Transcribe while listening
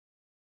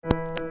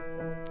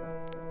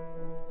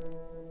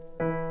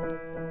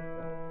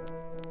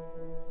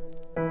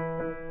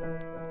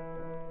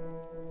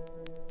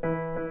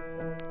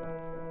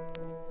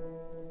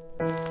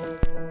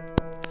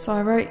So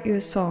I wrote you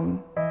a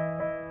song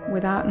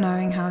without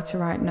knowing how to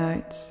write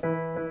notes,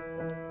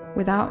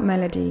 without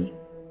melody,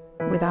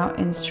 without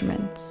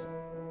instruments,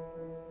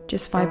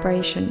 just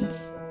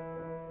vibrations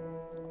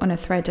on a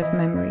thread of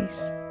memories.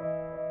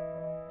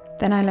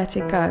 Then I let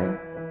it go,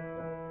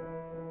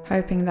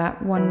 hoping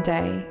that one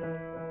day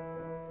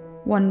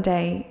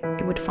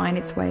it would find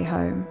its way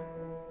home,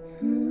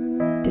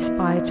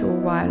 despite all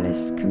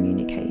wireless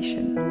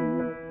communication.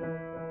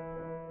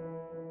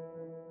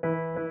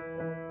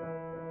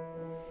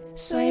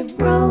 So I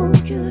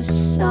wrote you a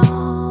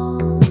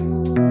song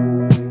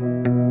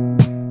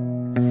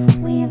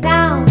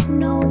without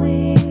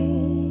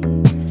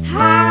knowing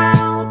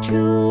how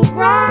to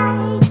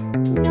write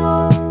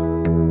notes,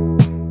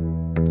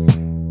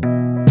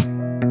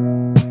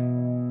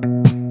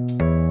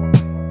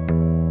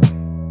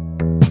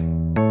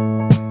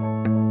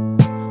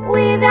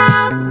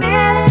 without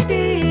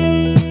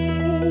melody,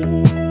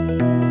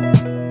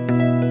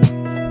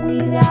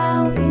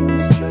 without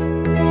instruments.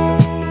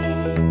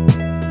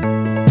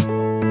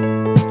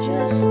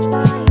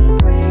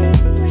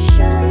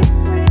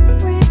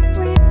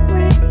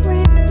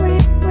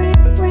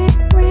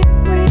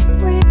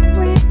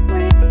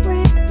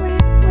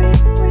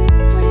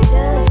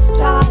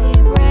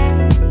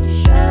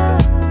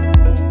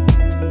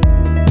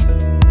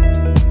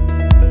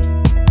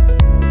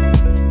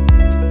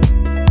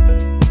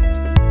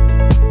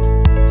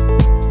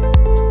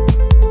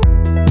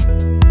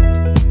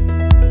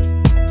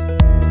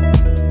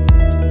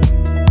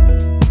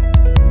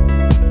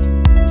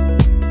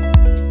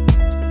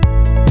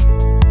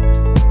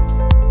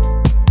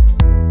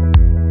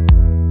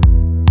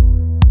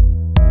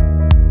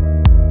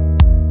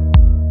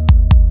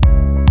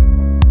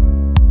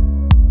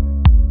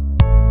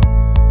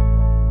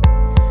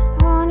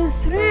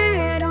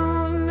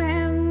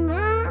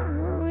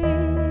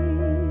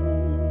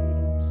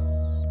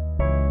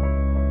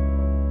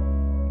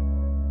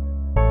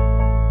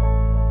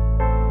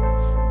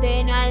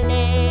 Then I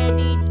let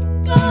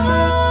it go.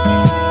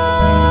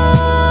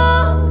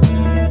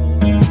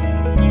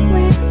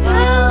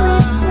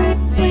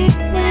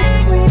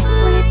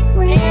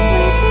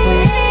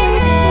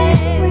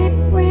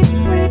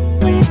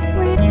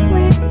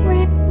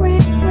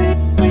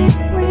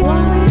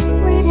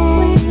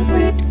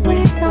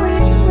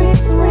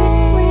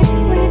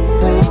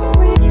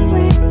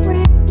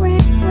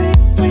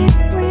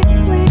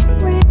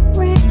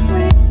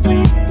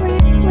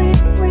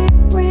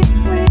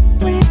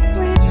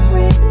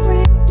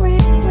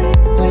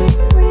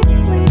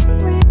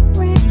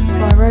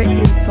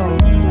 Song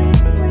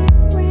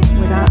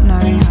without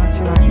knowing how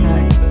to write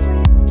notes,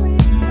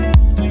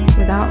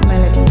 without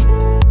melody,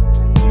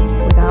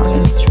 without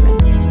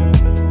instruments,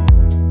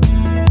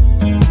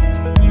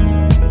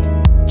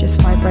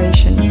 just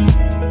vibrations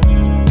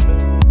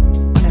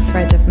on a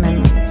thread of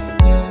memories.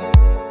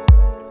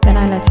 Then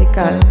I let it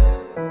go,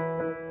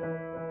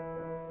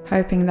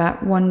 hoping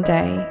that one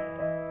day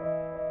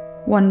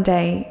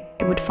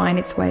it would find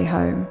its way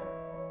home.